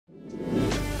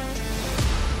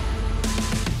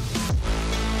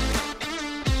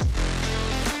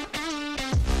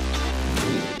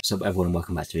What's up everyone and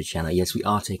welcome back to the channel. Yes, we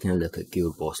are taking a look at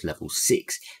Guild Boss level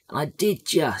 6 and I did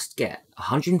just get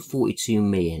 142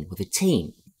 million with a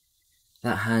team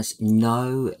that has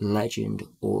no legend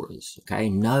auras, okay?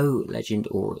 No legend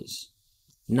auras.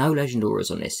 No legend auras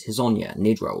on this. Hazonia,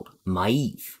 Nidrold,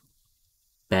 Maeve,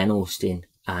 Ben Austin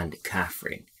and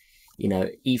Catherine. You know,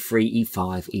 E3,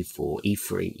 E5, E4,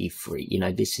 E3, E3. You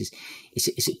know, this is,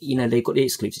 it's you know, they've got the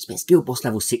exclusives, but it's Guild Boss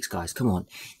level 6, guys. Come on.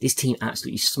 This team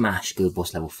absolutely smashed Guild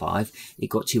Boss level 5. It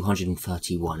got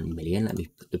 231 million. Let me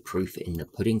put the proof in the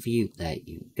pudding for you. There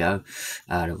you go.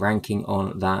 The ranking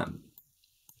on that.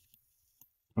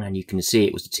 And you can see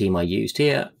it was the team I used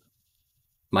here.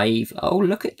 Maeve. Oh,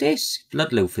 look at this.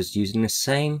 Bloodloafer's using the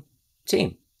same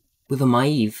team with a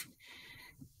Maeve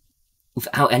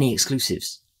without any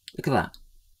exclusives. Look at that.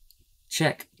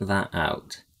 Check that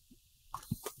out.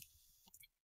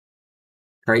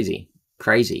 Crazy.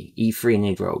 Crazy. E3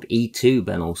 Nidrold. E2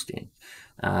 Ben Austin.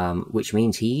 Which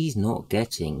means he's not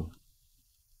getting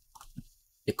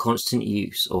the constant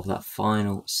use of that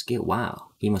final skill.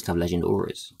 Wow. He must have legend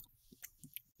auras.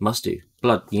 Must do.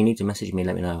 Blood, you need to message me,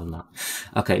 let me know on that.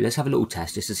 Okay, let's have a little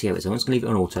test just to see how it is. I'm just going to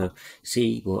leave it on auto,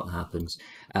 see what happens.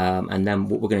 And then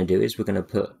what we're going to do is we're going to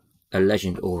put a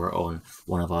legend aura on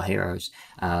one of our heroes,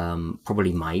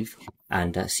 probably Maeve,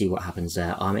 and see what happens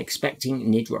there. I'm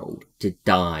expecting Nidrold to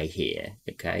die here,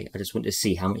 okay? I just want to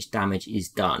see how much damage is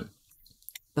done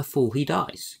before he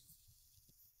dies.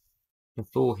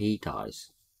 Before he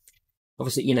dies.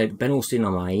 Obviously, you know, Ben Austin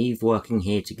and Maeve working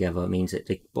here together means that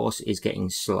the boss is getting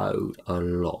slowed a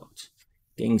lot.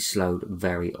 Getting slowed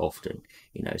very often.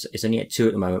 You know, it's only at 2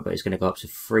 at the moment, but it's going to go up to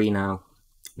 3 now.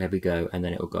 There we go, and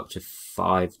then it will go up to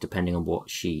 5 depending on what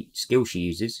skill she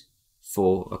uses.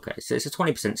 4, okay, so it's a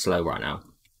 20% slow right now,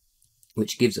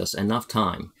 which gives us enough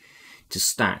time to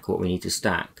stack what we need to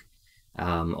stack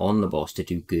on the boss to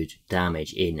do good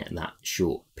damage in that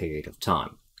short period of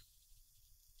time.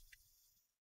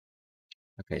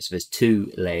 Okay, so there's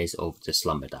 2 layers of the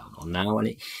Slumber down on now, and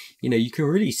it, you know, you can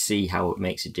really see how it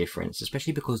makes a difference,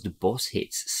 especially because the boss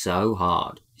hits so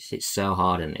hard. It hits so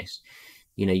hard in this.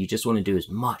 You know, you just want to do as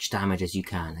much damage as you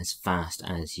can, as fast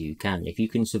as you can. If you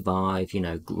can survive, you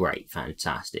know, great,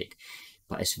 fantastic.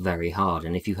 But it's very hard.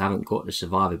 And if you haven't got the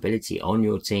survivability on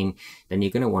your team, then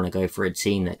you're going to want to go for a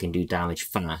team that can do damage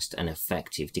fast and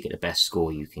effective to get the best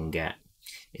score you can get.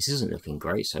 This isn't looking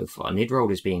great so far.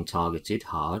 Nidrold is being targeted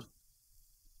hard.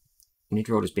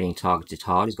 Nidrold is being targeted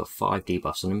hard. He's got 5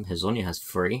 debuffs on him. Hazonia has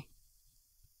 3.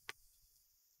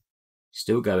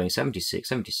 Still going, 76,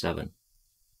 77.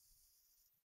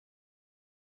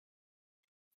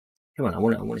 Come on, I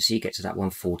want to see you get to that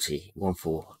 140,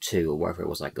 142, or whatever it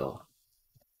was I got.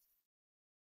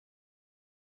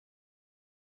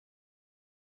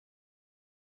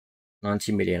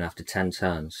 $90 million after 10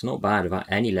 turns. Not bad without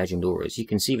any legend auras. You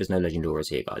can see there's no legend auras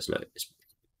here, guys. Look,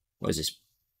 what is this?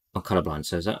 I'm colorblind,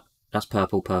 so is that's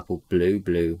purple, purple, blue,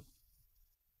 blue.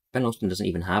 Ben Austin doesn't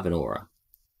even have an aura.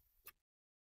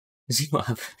 Does he not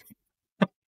have?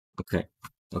 Okay,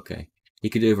 okay. He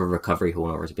could do with a recovery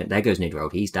horn or a bit. There goes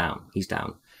Nidrold. He's down. He's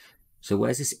down. So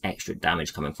where's this extra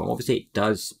damage coming from? Obviously, it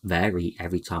does vary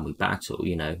every time we battle,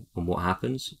 you know, and what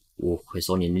happens. Oh,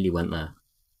 Hazonia nearly went there.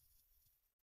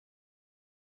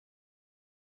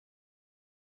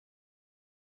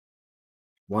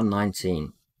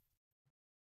 $119.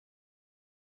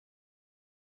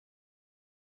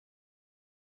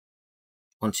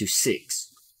 $126.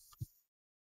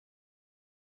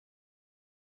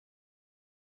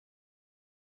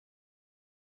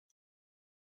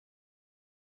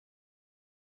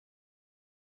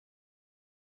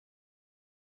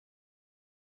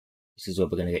 This is where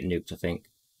we're going to get nuked, I think.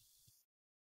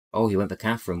 Oh, he went for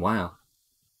Catherine. Wow.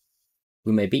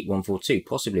 We may beat 142.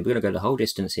 Possibly. We're going to go the whole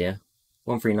distance here.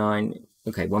 139.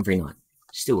 Okay, 139.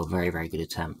 Still a very, very good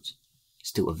attempt.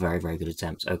 Still a very, very good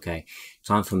attempt. Okay.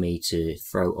 Time for me to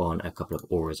throw on a couple of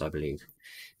auras, I believe.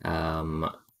 And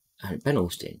Ben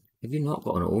Austin, have you not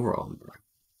got an aura on, bro?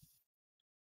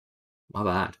 My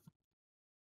bad.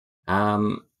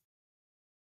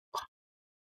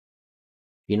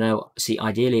 You know, see,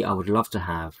 ideally, I would love to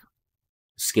have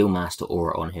Skill Master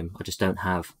aura on him. I just don't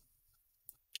have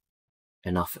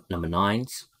enough number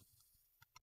 9s.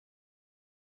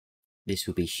 This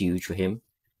would be huge for him.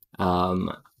 And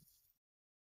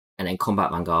then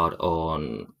Combat Vanguard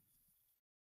on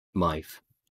Maeve.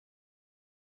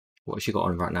 What has she got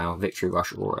on right now? Victory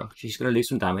Rush aura. She's going to lose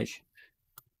some damage.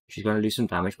 She's going to lose some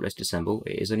damage, but let's dissemble.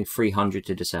 It is only 300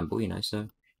 to dissemble, you know, so...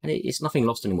 And it's nothing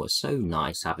lost anymore. It's so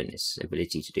nice having this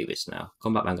ability to do this now.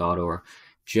 Combat Vanguard aura,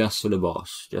 just for the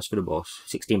boss. Just for the boss.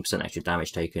 16% extra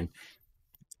damage taken.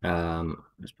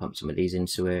 Let's pump some of these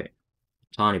into it.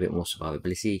 Tiny bit more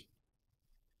survivability.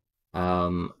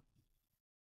 I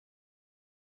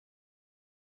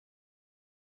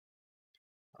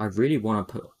really want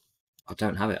to put. I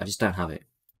don't have it. I just don't have it.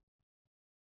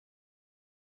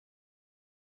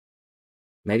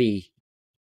 Maybe.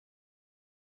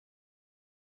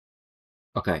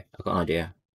 Okay, I've got an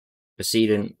idea. The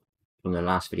Seedant from the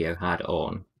last video had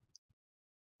on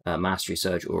Mastery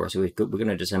Surge Aura, so we're going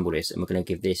to disassemble this and we're going to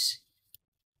give this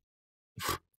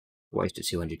waste of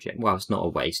 200 gem. Well, it's not a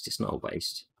waste. It's not a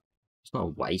waste. It's not a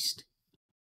waste.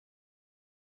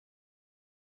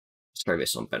 Let's throw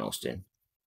this on Ben Austin.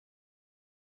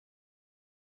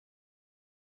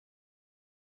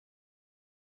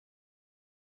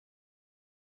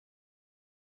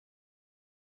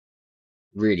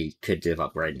 Really could do with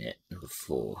upgrading it. Number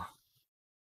 4.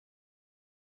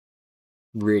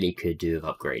 Really could do with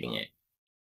upgrading it.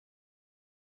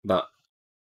 But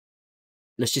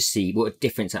let's just see what a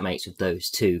difference that makes with those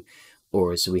two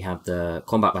auras. So we have the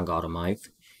Combat Vanguard on Maeve.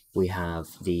 We have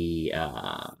the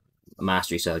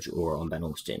Mastery Surge aura on Ben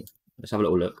Austin. Let's have a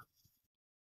little look.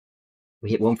 We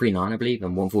hit 139, I believe,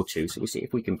 and 142. So we'll see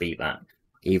if we can beat that.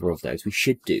 Either of those. We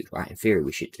should do, right? In theory,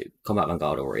 we should do. Combat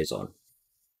Vanguard aura is on.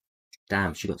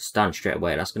 Damn, she got stunned straight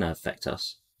away. That's going to affect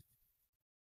us.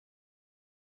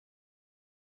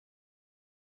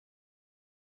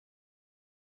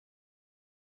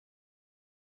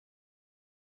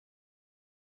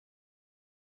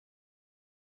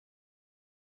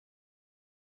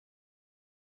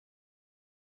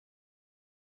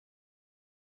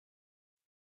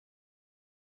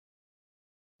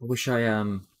 I wish I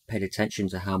paid attention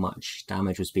to how much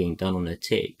damage was being done on the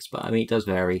ticks, but I mean, it does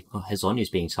vary. Well, Hezonya's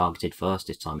being targeted first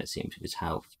this time, it seems, with his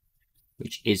health,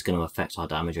 which is going to affect our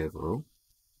damage overall.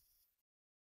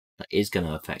 That is going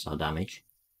to affect our damage.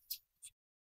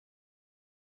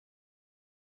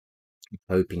 I'm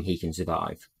hoping he can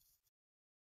survive.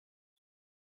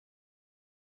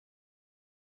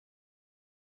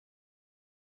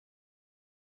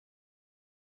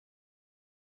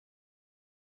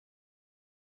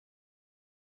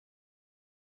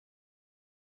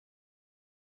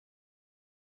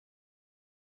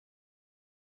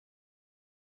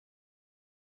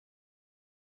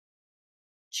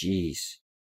 Jeez.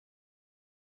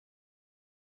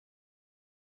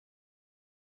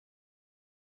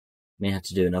 May have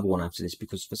to do another one after this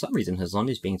because for some reason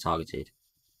Hezonya's being targeted.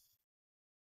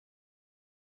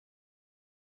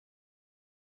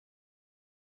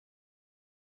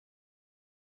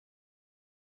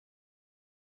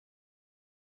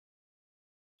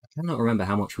 I cannot remember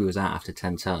how much we was at after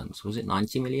 10 turns. Was it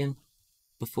 90 million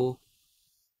before?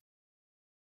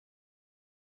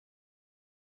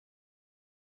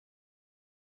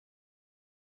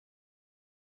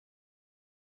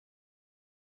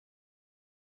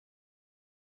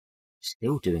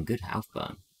 Still doing good health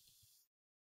burn.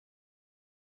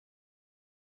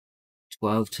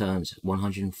 12 turns,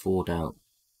 104 doubt.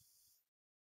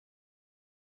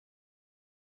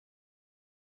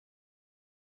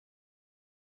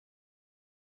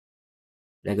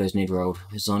 There goes Nidrold.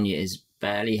 Hezonja is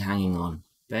barely hanging on.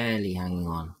 Barely hanging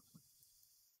on.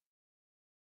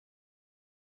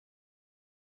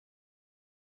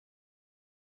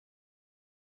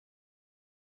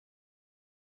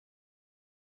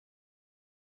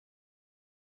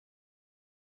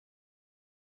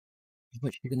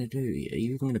 What are you going to do? Are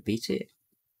you even going to beat it?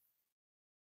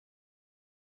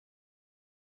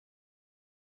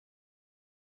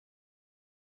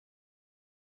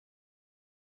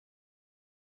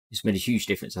 It's made a huge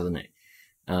difference, hasn't it?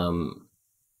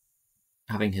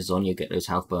 Having Hezonja get those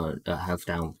health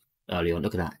down early on.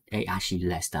 Look at that. Actually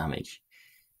less damage.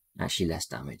 Actually less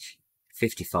damage.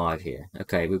 55 here.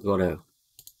 Okay, we've got to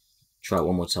try it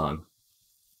one more time.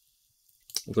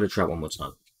 We've got to try it one more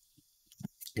time.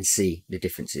 And see the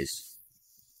differences.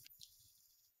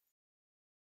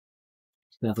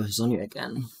 We have Hezonja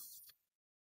again.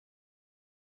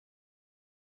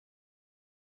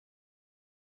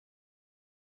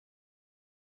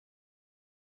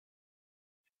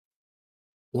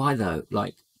 Why though?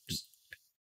 Like,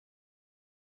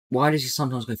 why does he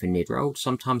sometimes go for Nidrold,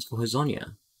 sometimes for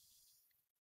Hezonja?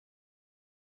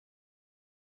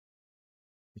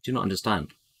 I do not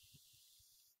understand.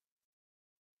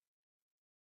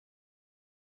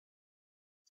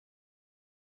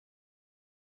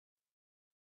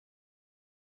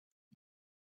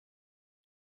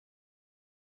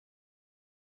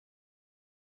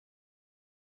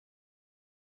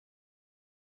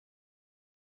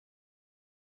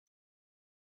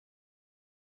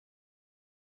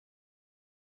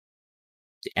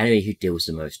 The enemy who deals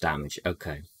the most damage.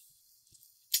 Okay.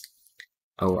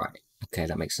 All right. Okay,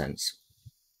 that makes sense.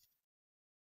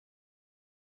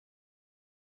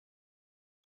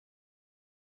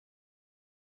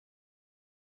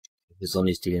 His on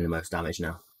is dealing the most damage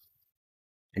now,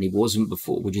 and he wasn't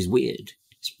before, which is weird.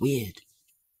 It's weird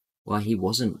why he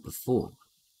wasn't before.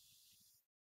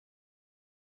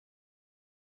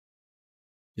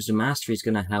 Because the mastery is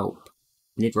going to help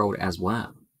Nidrold as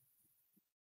well.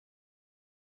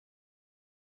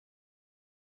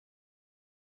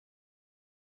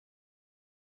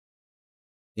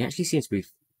 He actually seems to be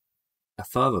a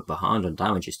further behind on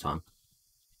damage this time.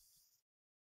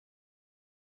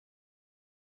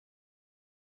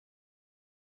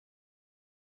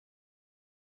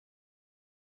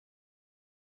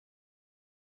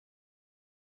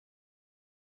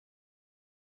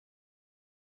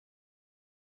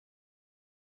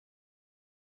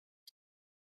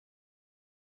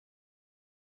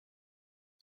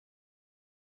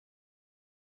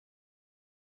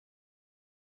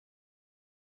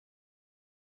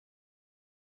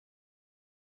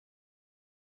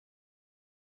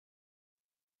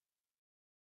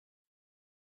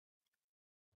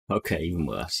 Okay, even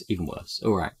worse, even worse.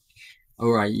 All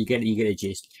right. You get a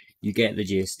gist. You get the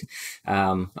gist.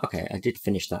 Okay, I did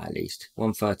finish that at least.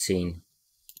 113.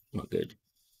 Not good.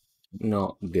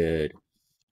 Not good.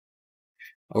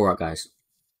 All right, guys.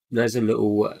 There's a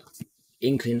little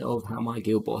inkling of how my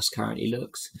guild boss currently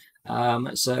looks.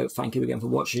 So thank you again for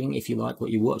watching. If you like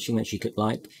what you're watching, make sure you click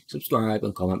like, subscribe,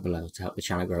 and comment below to help the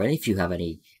channel grow. And if you have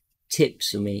any tips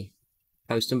for me,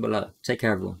 post them below. Take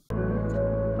care, everyone.